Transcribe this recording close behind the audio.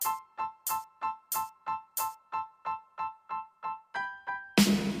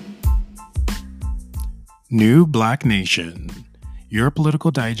New Black Nation, your political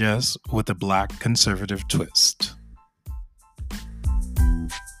digest with a Black conservative twist.